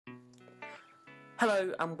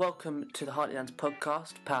Hello and welcome to the Hartley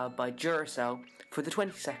podcast powered by Duracell for the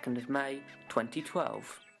 22nd of May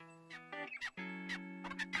 2012.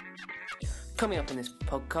 Coming up in this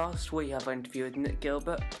podcast, we have an interview with Nick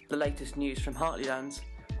Gilbert, the latest news from Hartleylands,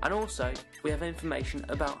 and also we have information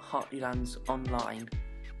about Hartleylands Online.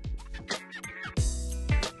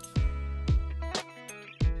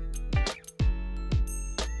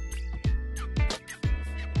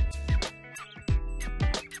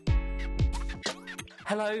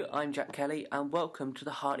 Hello, I'm Jack Kelly and welcome to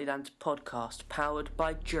the Hartleylands podcast powered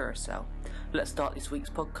by Duracell. Let's start this week's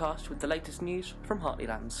podcast with the latest news from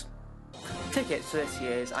Hartleylands. Tickets to this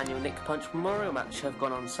year's annual Nick Punch Memorial Match have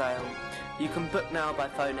gone on sale. You can book now by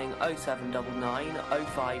phoning 0799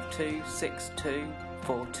 052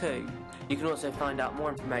 6242. You can also find out more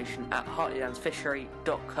information at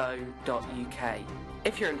hartleylandsfishery.co.uk.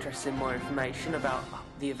 If you're interested in more information about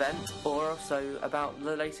the event or also about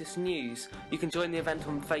the latest news, you can join the event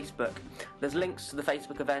on Facebook. There's links to the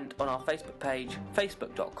Facebook event on our Facebook page,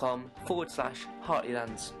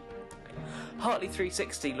 facebook.com/Hartleylands. Hartley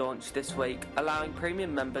 360 launched this week, allowing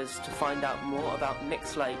premium members to find out more about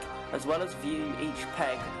Nick's Lake as well as view each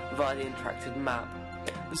peg via the interactive map.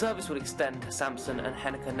 The service will extend to Samson and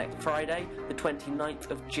Henniker next Friday, the 29th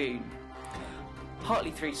of June.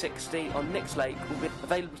 Hartley 360 on Nick's Lake will be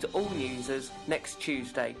available to all users next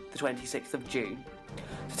Tuesday, the 26th of June.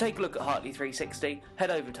 To take a look at Hartley 360,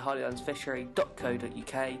 head over to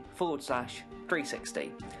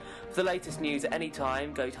hartleylandsfishery.co.uk/360. For the latest news at any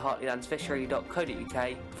time, go to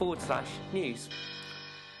hartleylandsfishery.co.uk/news.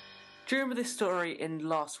 Do you remember this story in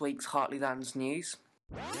last week's Hartleylands news?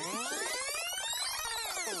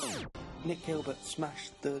 Nick Gilbert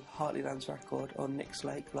smashed the Hartleylands record on Nick's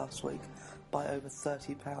Lake last week by over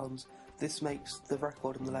 £30. This makes the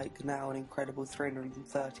record in the lake now an incredible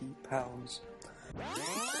 £330.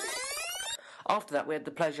 After that, we had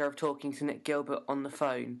the pleasure of talking to Nick Gilbert on the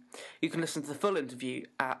phone. You can listen to the full interview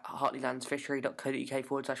at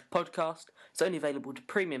hartleylandsfishery.co.uk/podcast. It's only available to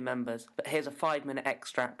premium members, but here's a 5-minute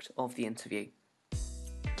extract of the interview.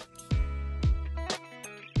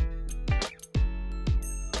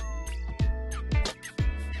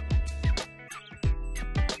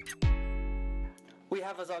 We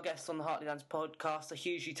have as our guest on the Hartleylands podcast a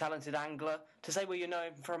hugely talented angler. To say where you know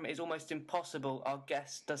him from is almost impossible. Our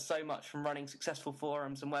guest does so much, from running successful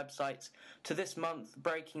forums and websites to this month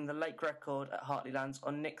breaking the lake record at Hartleylands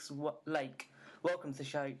on Nick's Lake. Welcome to the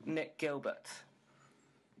show, Nick Gilbert.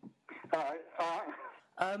 Hi.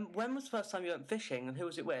 When was the first time you went fishing and who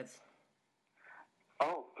was it with?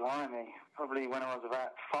 Oh, blimey. Probably when I was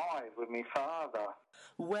about 5 with my father.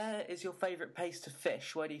 Where is your favourite place to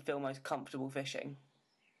fish? Where do you feel most comfortable fishing?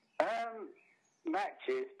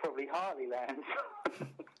 Matches, probably Hartleylands.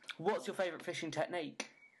 What's your favourite fishing technique?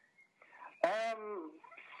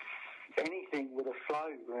 Anything with a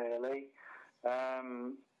float, really.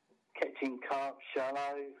 Catching carp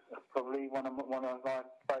shallow, probably one of my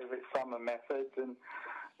favourite summer methods, and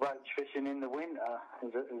roach fishing in the winter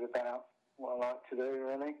is about what I like to do,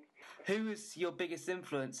 really. Who is your biggest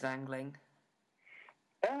influence in angling?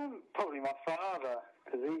 Probably my father,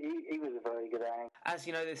 because he was a very good angler. As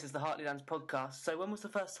you know, this is the Hartleylands podcast, so when was the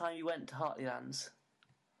first time you went to Hartleylands?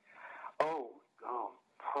 I've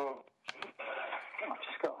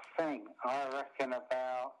just got to think. I reckon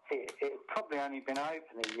about, it probably only been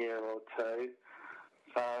open a year or two,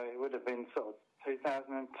 so it would have been sort of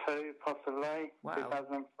 2002, possibly. Wow.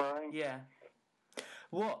 2003. Yeah.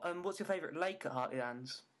 What's your favourite lake at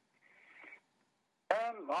Hartleylands?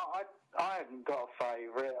 I haven't got a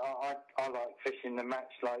favourite. I like fishing the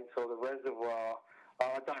match lakes or the reservoir.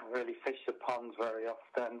 I don't really fish the ponds very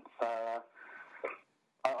often, so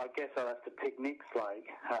I guess I'll have to pick Nick's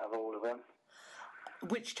Lake out of all of them.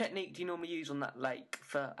 Which technique do you normally use on that lake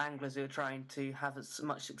for anglers who are trying to have as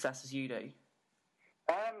much success as you do?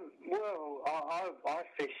 Well, I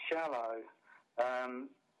fish shallow.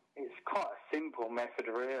 It's quite a simple method,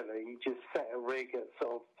 really. You just set a rig at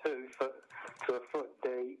sort of 2 foot to a foot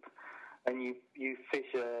deep, and you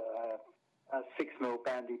fish a 6mm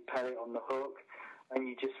banded pellet on the hook, and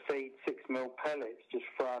you just feed 6mm pellets just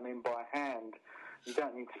thrown in by hand. You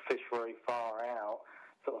don't need to fish very far out.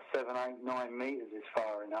 Sort of 7, 8, 9 metres is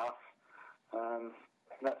far enough.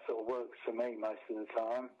 That sort of works for me most of the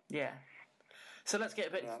time. Yeah. So let's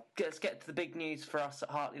get to the big news for us at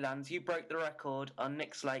Hartleylands. You broke the record on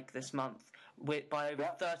Nick's Lake this month by over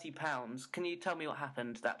 £30. Can you tell me what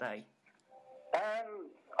happened that day?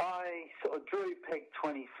 I sort of drew peg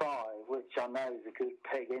 25, which I know is a good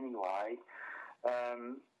peg anyway,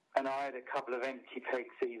 and I had a couple of empty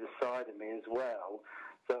pegs either side of me as well,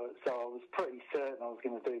 so I was pretty certain I was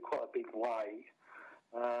going to do quite a big weight.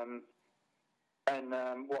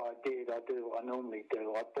 What I do what I normally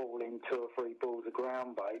do. I ball in 2 or 3 balls of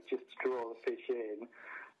ground bait just to draw the fish in,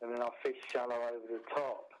 and then I fish shallow over the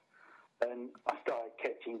top. And I started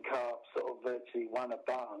catching carp sort of virtually one a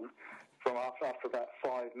bung from after about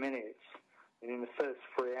 5 minutes. And in the first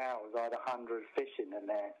 3 hours, I had 100 fish in the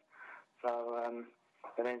net. So,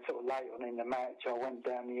 and then sort of late on in the match, I went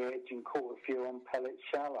down the edge and caught a few on pellet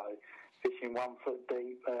shallow, fishing 1 foot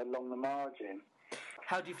deep along the margin.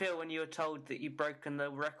 How do you feel when you were told that you'd broken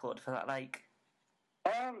the record for that lake?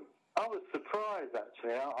 I was surprised,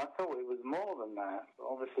 actually. I thought it was more than that, but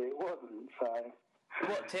obviously it wasn't, so...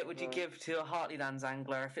 What tip would you give to a Hartley Lands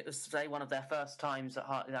angler if it was, say, one of their first times at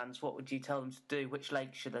Hartley Lands? What would you tell them to do? Which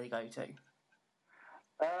lake should they go to?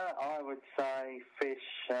 I would say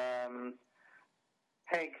fish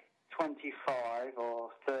peg 25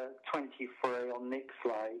 or 23 on Nick's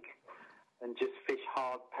Lake, and just fish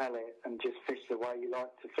hard pellet and just fish the way you like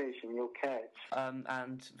to fish and you'll catch.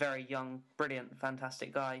 And very young, brilliant,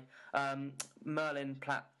 fantastic guy, Merlin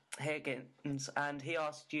Platt Higgins, and he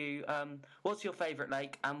asked you, what's your favourite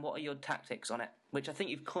lake and what are your tactics on it? Which I think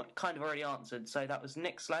you've kind of already answered. So that was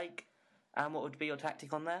Nick's Lake, and what would be your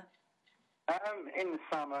tactic on there? In the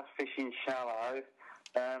summer, fishing shallow.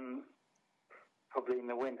 Probably in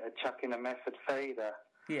the winter, chucking a method feeder.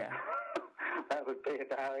 Yeah. That would be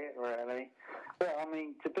about it, really. But, I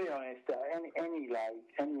mean, to be honest, any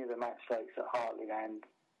lake, any of the match lakes at Hartley Land,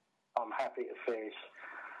 I'm happy to fish.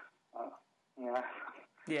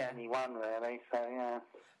 Yeah. Any one, really, so, yeah.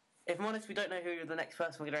 If I'm honest, we don't know who the next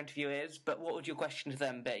person we're going to interview is, but what would your question to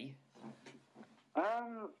them be?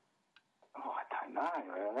 I don't know,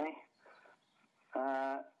 really.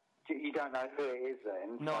 You don't know who it is,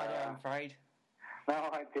 then? No idea, I'm afraid.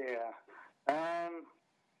 No idea.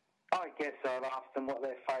 I guess I'd ask them what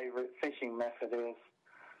their favourite fishing method is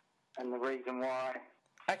and the reason why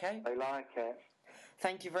they like it.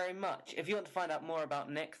 Thank you very much. If you want to find out more about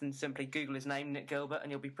Nick, then simply Google his name, Nick Gilbert, and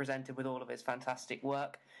you'll be presented with all of his fantastic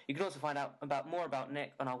work. You can also find out more about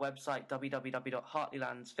Nick on our website,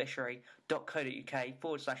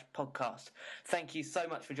 www.hartleylandsfishery.co.uk/podcast. Thank you so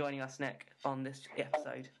much for joining us, Nick, on this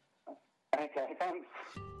episode. Okay, thanks.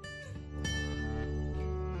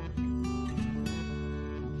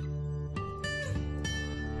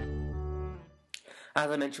 As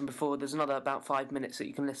I mentioned before, there's another about 5 minutes that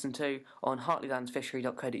you can listen to on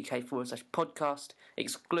hartleylandsfishery.co.uk/podcast,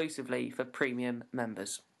 exclusively for premium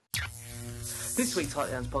members. This week's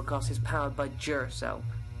Hartley Lands podcast is powered by Duracell.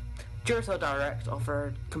 Duracell Direct offer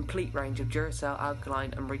a complete range of Duracell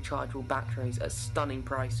alkaline and rechargeable batteries at stunning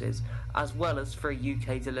prices, as well as free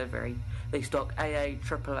UK delivery. They stock AA,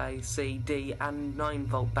 AAA, C, D and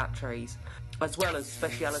 9-volt batteries, as well as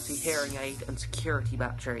specialty hearing aid and security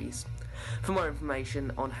batteries. For more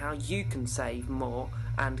information on how you can save more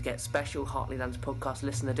and get special Hartley Lands podcast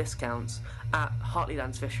listener discounts at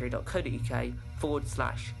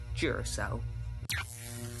hartleylandsfishery.co.uk/Duracell.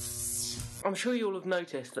 I'm sure you all have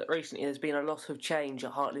noticed that recently there's been a lot of change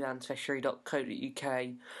at hartleylandsfishery.co.uk.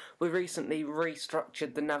 We've recently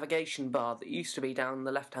restructured the navigation bar that used to be down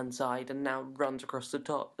the left-hand side and now runs across the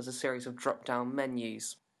top as a series of drop-down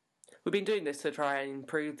menus. We've been doing this to try and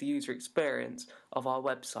improve the user experience of our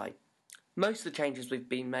website. Most of the changes we've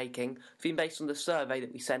been making have been based on the survey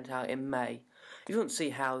that we sent out in May. If you want to see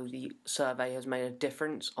how the survey has made a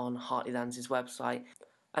difference on Hartley Lands' website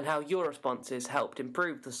and how your responses helped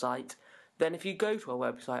improve the site, then if you go to our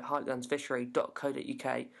website,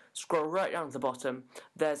 hartleylandsfishery.co.uk, scroll right down to the bottom,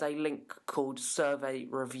 there's a link called Survey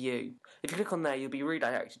Review. If you click on there, you'll be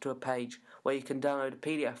redirected to a page where you can download a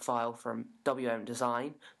PDF file from WM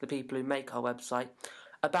Design, the people who make our website,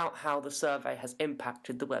 about how the survey has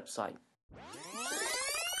impacted the website.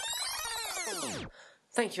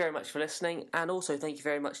 Thank you very much for listening, and also thank you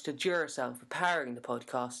very much to Duracell for powering the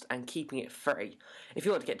podcast and keeping it free. If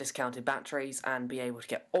you want to get discounted batteries and be able to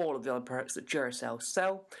get all of the other products that Duracell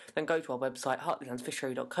sell, then go to our website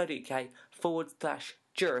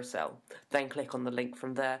hartleylandsfishery.co.uk/Duracell. Then click on the link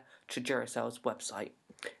from there to Duracell's website.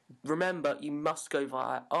 Remember, you must go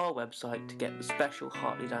via our website to get the special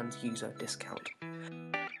Hartley Lands user discount.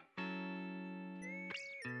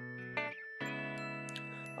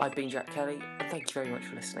 I've been Jack Kelly, and thank you very much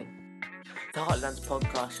for listening. The Hartley Lands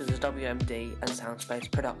podcast is a WMD and Soundspace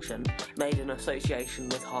production, made in association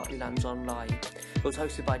with Hartley Lands Online. It was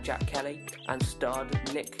hosted by Jack Kelly and starred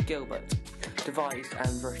Nick Gilbert. Devised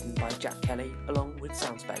and written by Jack Kelly, along with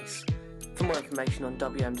Soundspace. For more information on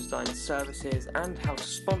WM Design services and how to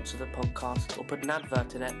sponsor the podcast or put an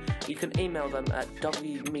advert in it, you can email them at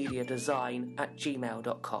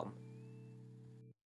wmediadesign@gmail.com.